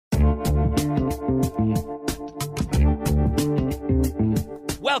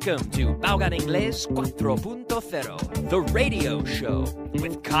Welcome to Baugan Inglés 4.0, the radio show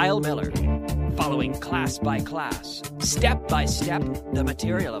with Kyle Miller. Following class by class, step by step, the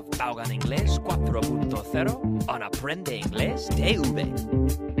material of Baugan Inglés 4.0 on Aprende Inglés TV.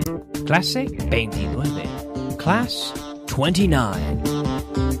 Clase 29. Class 29.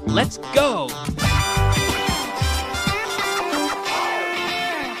 Let's go!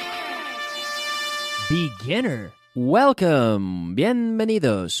 Beginner. Welcome,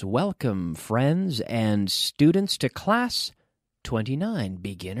 bienvenidos, welcome friends and students to Class 29,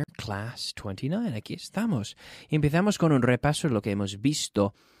 Beginner Class 29. Aquí estamos. Empezamos con un repaso de lo que hemos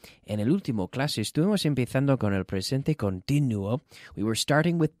visto en el último clase. Estuvimos empezando con el presente continuo. We were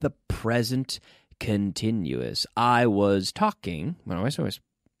starting with the present continuous. I was talking. Bueno, eso es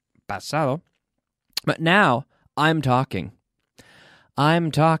pasado. But now I'm talking.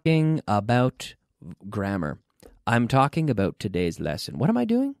 I'm talking about grammar. I'm talking about today's lesson. What am I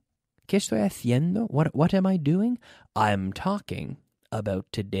doing? ¿Qué estoy haciendo? What am I doing? I'm talking about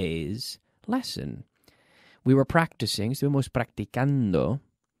today's lesson. We were practicing, estuvimos practicando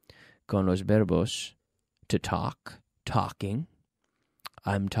con los verbos to talk, talking.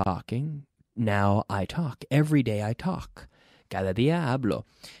 I'm talking. Now I talk. Every day I talk. Cada día hablo.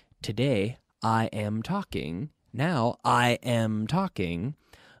 Today I am talking. Now I am talking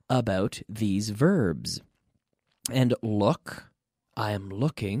about these verbs. And look, I am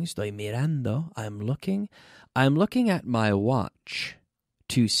looking, estoy mirando, I'm looking at my watch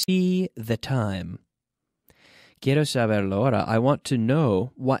to see the time. Quiero saberlo ahora. I want to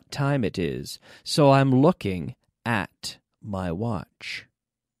know what time it is. So I'm looking at my watch.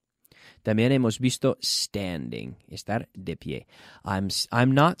 También hemos visto standing, estar de pie. I'm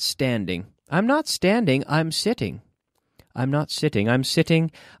not standing. I'm not standing, I'm sitting. I'm not sitting. I'm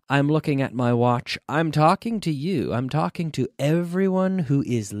sitting. I'm looking at my watch. I'm talking to you. I'm talking to everyone who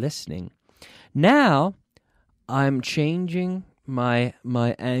is listening. Now, I'm changing my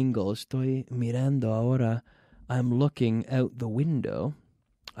angle. Estoy mirando ahora. I'm looking out the window.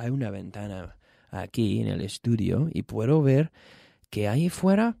 Hay una ventana aquí en el estudio y puedo ver que ahí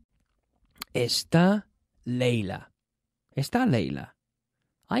fuera está Leila. Está Leila.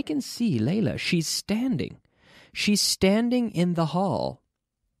 I can see Leila. She's standing. She's standing in the hall.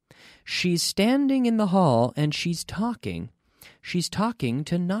 She's standing in the hall and she's talking. She's talking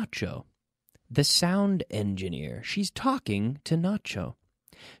to Nacho, the sound engineer. She's talking to Nacho.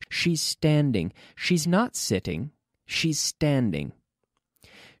 She's standing. She's not sitting. She's standing.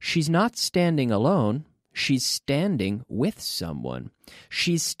 She's not standing alone. She's standing with someone.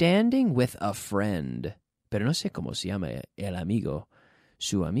 She's standing with a friend. Pero no sé cómo se llama el amigo,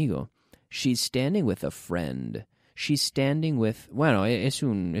 su amigo. She's standing with a friend. She's standing with, bueno, es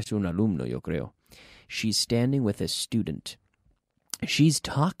un alumno, yo creo. She's standing with a student. She's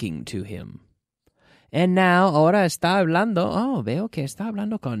talking to him. And now, ahora está hablando, veo que está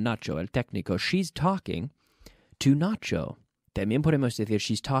hablando con Nacho, el técnico. She's talking to Nacho. También podemos decir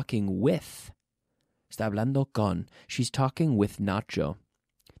she's talking with. Está hablando con. She's talking with Nacho.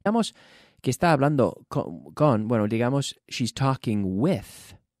 Digamos que está hablando con, bueno, digamos she's talking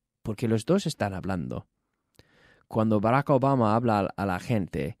with. Porque los dos están hablando. Cuando Barack Obama habla a la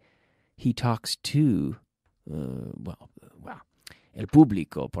gente, he talks to, el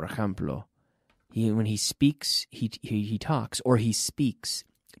público, por ejemplo. When he speaks, he talks, or he speaks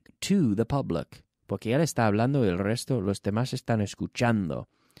to the public. Porque él está hablando y el resto, los demás están escuchando.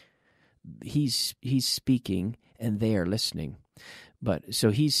 He's speaking and they are listening. But so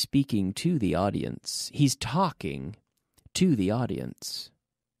he's speaking to the audience. He's talking to the audience.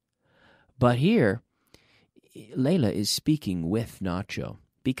 But here, Leila is speaking with Nacho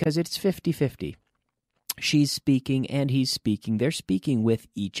because it's 50-50. She's speaking and he's speaking. They're speaking with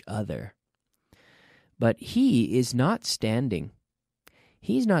each other. But he is not standing.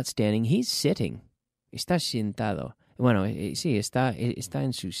 He's not standing. He's sitting. Está sentado. Bueno, sí, está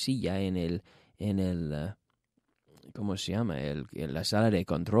en su silla en el ¿cómo se llama? En la sala de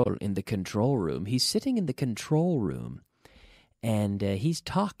control, in the control room. He's sitting in the control room. And he's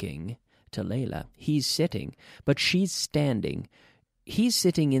talking to Leila. He's sitting, but she's standing. He's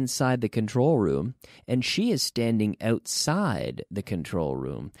sitting inside the control room, and she is standing outside the control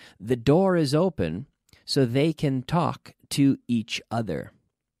room. The door is open, so they can talk to each other.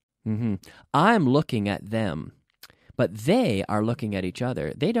 I'm looking at them, but they are looking at each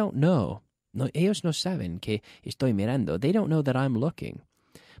other. They don't know. No, ellos no saben que estoy mirando. They don't know that I'm looking.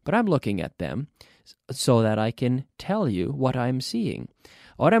 But I'm looking at them so that I can tell you what I'm seeing.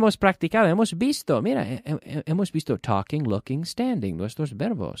 Ahora hemos practicado, hemos visto, mira, hemos visto talking, looking, standing, nuestros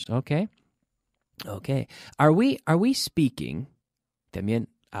verbos, okay? Okay. Are we speaking? También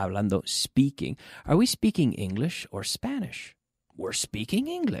hablando, speaking. Are we speaking English or Spanish? We're speaking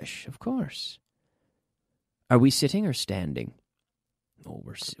English, of course. Are we sitting or standing? Oh,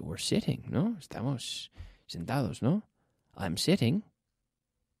 we're sitting, ¿no? Estamos sentados, ¿no? I'm sitting.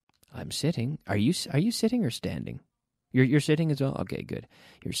 Are you sitting or standing? You're sitting as well? Okay, good.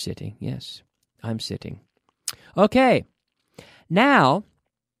 You're sitting, yes. I'm sitting. Okay. Now,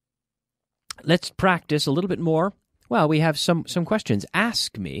 let's practice a little bit more. Well, we have some questions.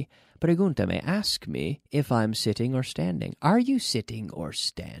 Pregúntame, ask me if I'm sitting or standing. Are you sitting or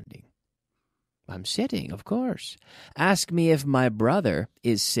standing? I'm sitting, of course. Ask me if my brother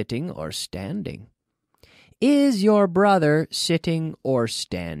is sitting or standing. Is your brother sitting or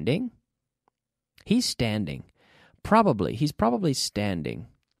standing? He's standing. He's probably standing.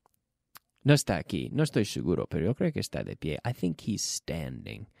 No está aquí, no estoy seguro, pero yo creo que está de pie. I think he's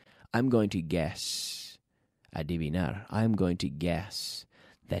standing. I'm going to guess. Adivinar. I'm going to guess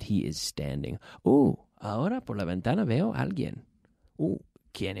that he is standing. Ahora por la ventana veo a alguien.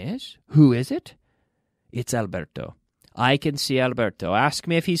 ¿Quién es? Who is it? It's Alberto. I can see Alberto. Ask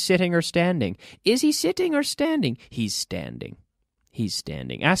me if he's sitting or standing. Is he sitting or standing? He's standing. He's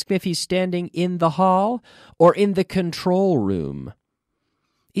standing. Ask me if he's standing in the hall or in the control room.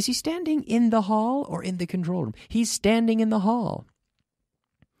 Is he standing in the hall or in the control room? He's standing in the hall.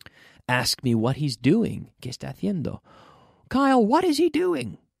 Ask me what he's doing. ¿Qué está haciendo? Kyle, what is he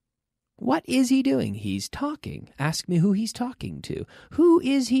doing? What is he doing? He's talking. Ask me who he's talking to. Who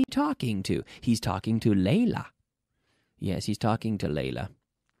is he talking to? He's talking to Layla. Yes, he's talking to Layla.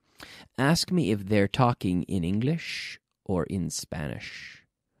 Ask me if they're talking in English or in Spanish.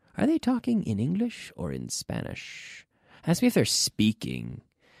 Are they talking in English or in Spanish? Ask me if they're speaking.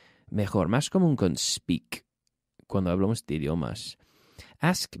 Mejor, más común con speak, cuando hablamos de idiomas.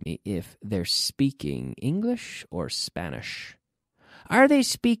 Ask me if they're speaking English or Spanish. Are they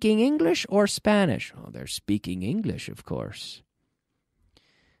speaking English or Spanish? Oh, they're speaking English, of course.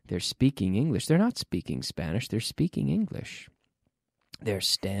 They're speaking English. They're not speaking Spanish. They're speaking English. They're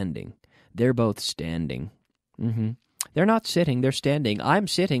standing. They're both standing. They're not sitting. They're standing. I'm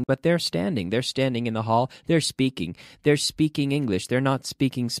sitting, but they're standing. They're standing in the hall. They're speaking. They're speaking English. They're not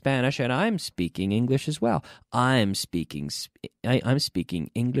speaking Spanish, and I'm speaking English as well. I'm speaking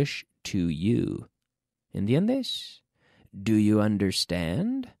English to you. ¿Entiendes? Do you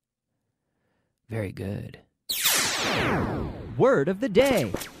understand? Very good. Word of the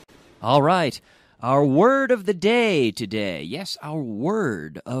day. All right. Our word of the day today. Yes, our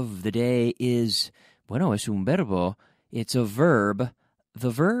word of the day is, es un verbo. It's a verb. The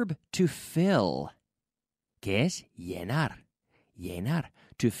verb to fill. ¿Qué es? Llenar. Llenar.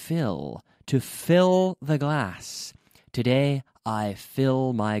 To fill. To fill the glass. Today, I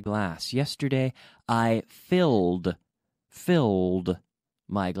fill my glass. Yesterday, I filled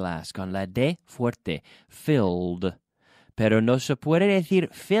my glass. Con la D fuerte. Filled. Pero no se puede decir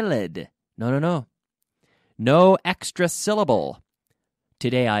filled. No. No extra syllable.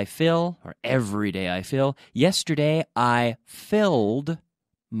 Today I fill, or every day I fill. Yesterday I filled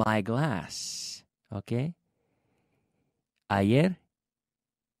my glass. Okay? Ayer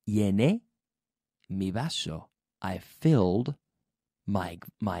llené mi vaso. I filled my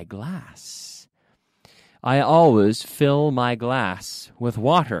glass. I always fill my glass with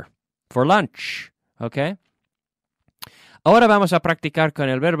water for lunch. Okay? Ahora vamos a practicar con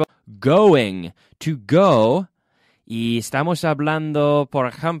el verbo going, to go. Y estamos hablando, por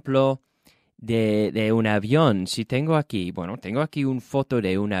ejemplo, de un avión. Si tengo aquí una foto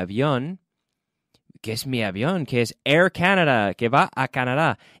de un avión. ¿Qué es mi avión? Que es Air Canada, que va a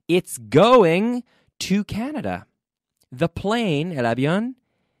Canadá. It's going to Canada. The plane, el avión,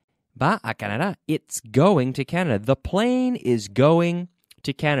 va a Canadá. It's going to Canada. The plane is going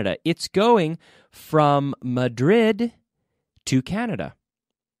to Canada. It's going from Madrid to Canada.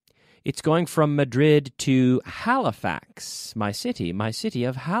 It's going from Madrid to Halifax, my city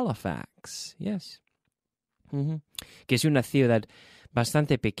of Halifax. Yes. Que es una ciudad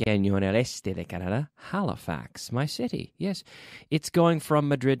bastante pequeño en el este de Canadá. Halifax, my city. Yes. It's going from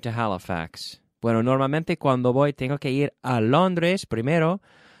Madrid to Halifax. Bueno, normalmente cuando voy tengo que ir a Londres primero,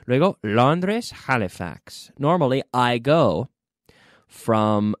 luego Londres, Halifax. Normally I go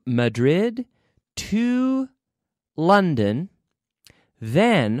from Madrid to London,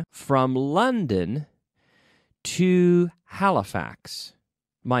 then from London to Halifax,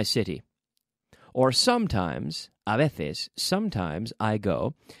 my city. Or sometimes I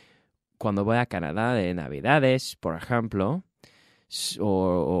go, cuando voy a Canadá de Navidades, por ejemplo,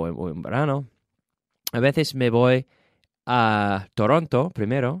 o en verano, a veces me voy a Toronto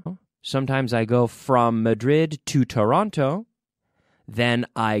primero. Sometimes I go from Madrid to Toronto, Then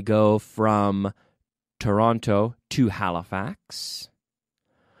I go from Toronto to Halifax.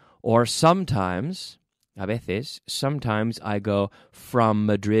 Or sometimes, a veces, sometimes I go from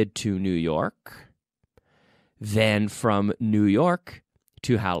Madrid to New York. Then from New York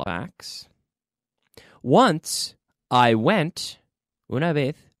to Halifax. Once I went, una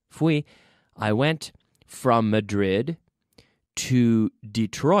vez fui, I went from Madrid to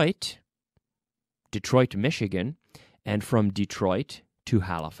Detroit, Michigan, and from Detroit to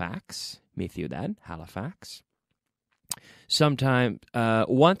Halifax, mi ciudad, Halifax.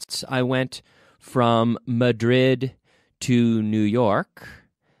 Once I went from Madrid to New York,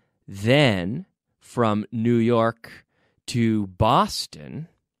 then from New York to Boston,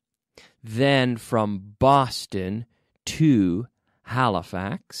 then from Boston to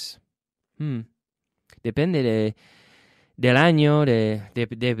Halifax. Depende del año,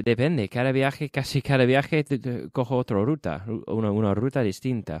 depende. Casi cada viaje cojo otra ruta, una ruta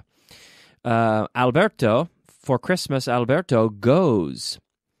distinta. Alberto, for Christmas, Alberto goes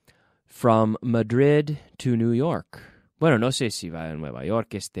from Madrid to New York. Bueno, no sé si va a Nueva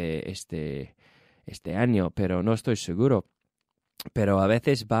York este año, pero no estoy seguro. Pero a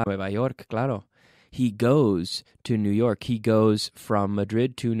veces va a Nueva York, claro. He goes to New York. He goes from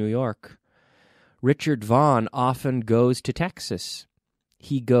Madrid to New York. Richard Vaughn often goes to Texas.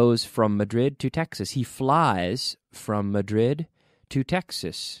 He goes from Madrid to Texas. He flies from Madrid to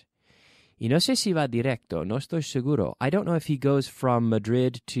Texas. Y no sé si va directo, no estoy seguro. I don't know if he goes from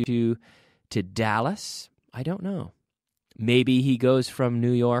Madrid to Dallas. I don't know. Maybe he goes from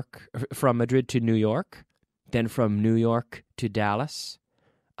Madrid to New York, then from New York to Dallas.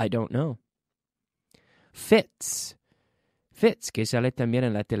 I don't know. Fitz, que sale también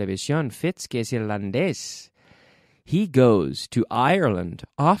en la televisión. Fitz, que es irlandés. He goes to Ireland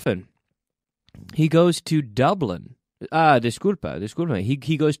often. He goes to Dublin. Disculpa.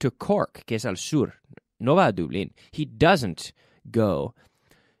 He goes to Cork, que es al sur. No va a Dublín. He doesn't go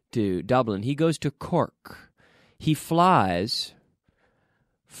to Dublin. He goes to Cork. He flies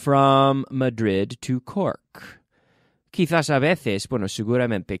from Madrid to Cork. Quizás a veces, bueno,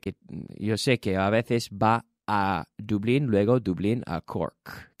 seguramente que yo sé que a veces va a Dublín, luego Dublín a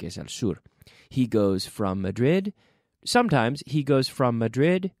Cork, que es al sur. He goes from Madrid. Sometimes he goes from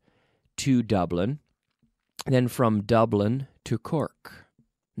Madrid to Dublin, then from Dublin to Cork.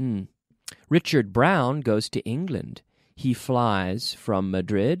 Richard Brown goes to England. He flies from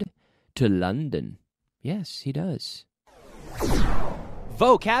Madrid to London. Yes, he does.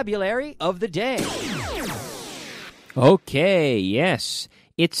 Vocabulary of the day. Okay, yes.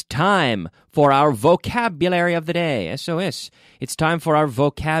 It's time for our vocabulary of the day. Eso es. It's time for our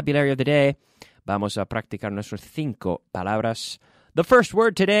vocabulary of the day. Vamos a practicar nuestras 5 palabras. The first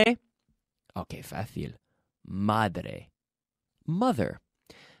word today. Okay, fácil. Madre. Mother.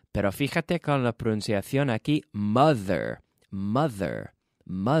 Pero fíjate con la pronunciación aquí. Mother. Mother.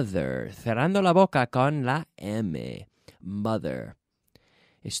 Mother. Cerrando la boca con la M. Mother.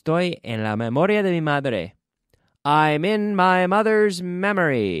 Estoy en la memoria de mi madre. I'm in my mother's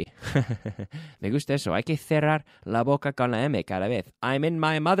memory. Me gusta eso. Hay que cerrar la boca con la M cada vez. I'm in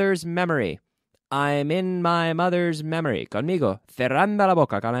my mother's memory. I'm in my mother's memory. Conmigo. Cerrando la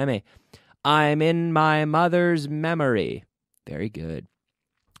boca con la M. I'm in my mother's memory. Very good.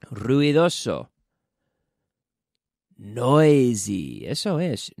 Ruidoso. Noisy. Eso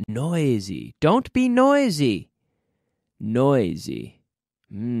es. Noisy. Don't be noisy. Noisy.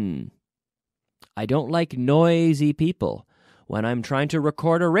 I don't like noisy people when I'm trying to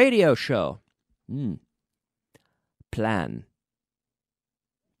record a radio show. Plan.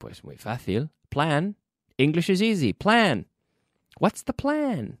 Pues muy fácil. Plan. English is easy. Plan. What's the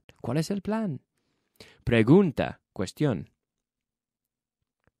plan? ¿Cuál es el plan? Pregunta. Cuestión.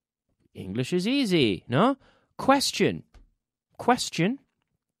 English is easy, no? Question. Question.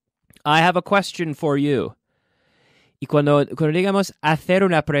 I have a question for you. Y cuando digamos hacer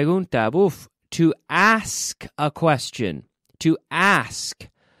una pregunta, to ask a question. To ask.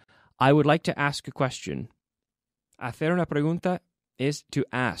 I would like to ask a question. Hacer una pregunta is to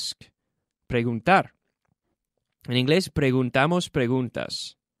ask. Preguntar. En inglés, preguntamos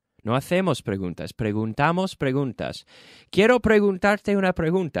preguntas. No hacemos preguntas, preguntamos preguntas. Quiero preguntarte una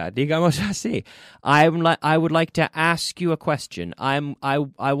pregunta, digamos así. I would like to ask you a question. I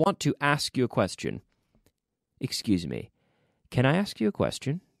want to ask you a question. Excuse me. Can I ask you a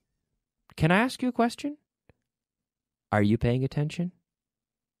question? Can I ask you a question? Are you paying attention?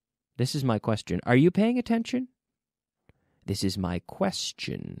 This is my question. Are you paying attention? This is my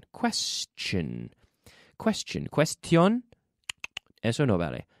question. Question. Question. Cuestión. Eso no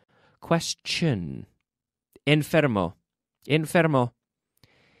vale. Question. Enfermo. Enfermo.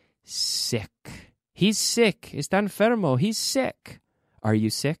 sick. He's sick. Está enfermo. He's sick. Are you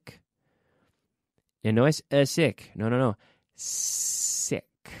sick? No es sick. No. Sick.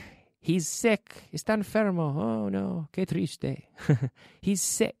 He's sick. Está enfermo. Oh, no. Qué triste. He's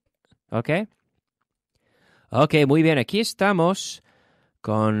sick. ¿Ok? Ok, muy bien. Aquí estamos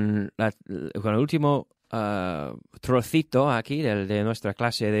con el último trocito aquí de nuestra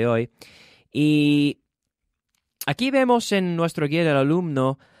clase de hoy. Y aquí vemos en nuestro guía del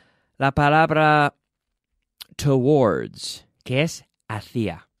alumno la palabra towards, que es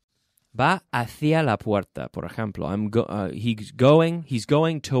hacia. Va hacia la puerta, por ejemplo. He's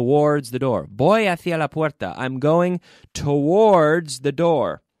going towards the door. Voy hacia la puerta. I'm going towards the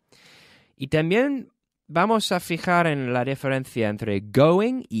door. Y también vamos a fijar en la diferencia entre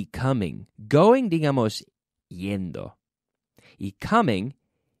going y coming. Going, digamos, yendo. Y coming,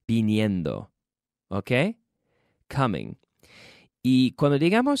 viniendo. ¿Ok? Coming. Y cuando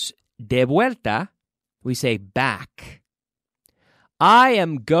digamos de vuelta, we say back. I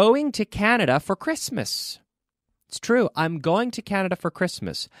am going to Canada for Christmas. It's true. I'm going to Canada for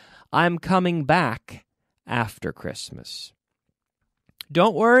Christmas. I'm coming back after Christmas.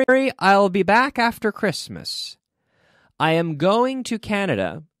 Don't worry, I'll be back after Christmas. I am going to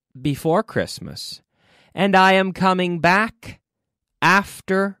Canada before Christmas, and I am coming back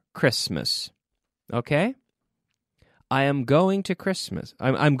after Christmas. Okay? I am going to Christmas.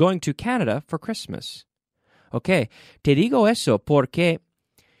 I'm going to Canada for Christmas. Okay, te digo eso porque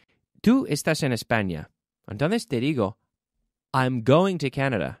tú estás en España. Entonces te digo, I'm going to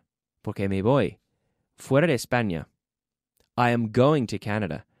Canada, porque me voy fuera de España. I am going to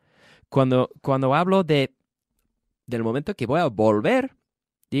Canada. Cuando hablo del momento que voy a volver,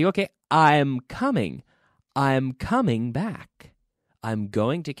 digo que I'm coming back. I'm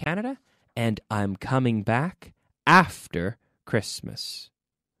going to Canada and I'm coming back after Christmas.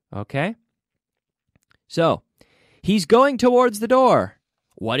 Okay? So, he's going towards the door.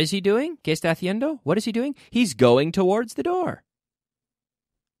 What is he doing? ¿Qué está haciendo? What is he doing? He's going towards the door.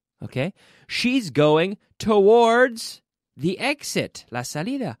 Okay? She's going towards the exit, la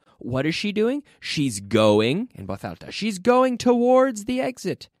salida. What is she doing? She's going, en voz alta, she's going towards the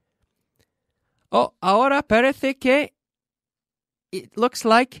exit. Oh, ahora parece que it looks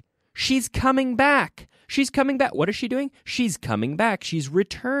like she's coming back. She's coming back. What is she doing? She's coming back. She's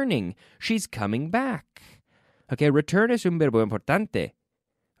returning. She's coming back. Okay, return es un verbo importante.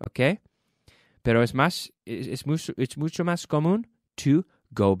 Okay? Pero es mucho más común to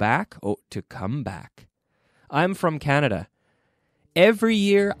go back or to come back. I'm from Canada. Every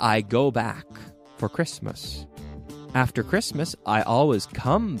year I go back for Christmas. After Christmas, I always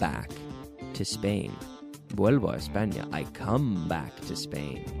come back to Spain. Vuelvo a España. I come back to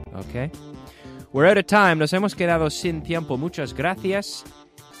Spain. Okay? We're out of time. Nos hemos quedado sin tiempo. Muchas gracias.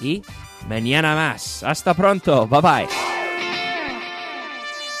 Y mañana más. Hasta pronto. Bye bye.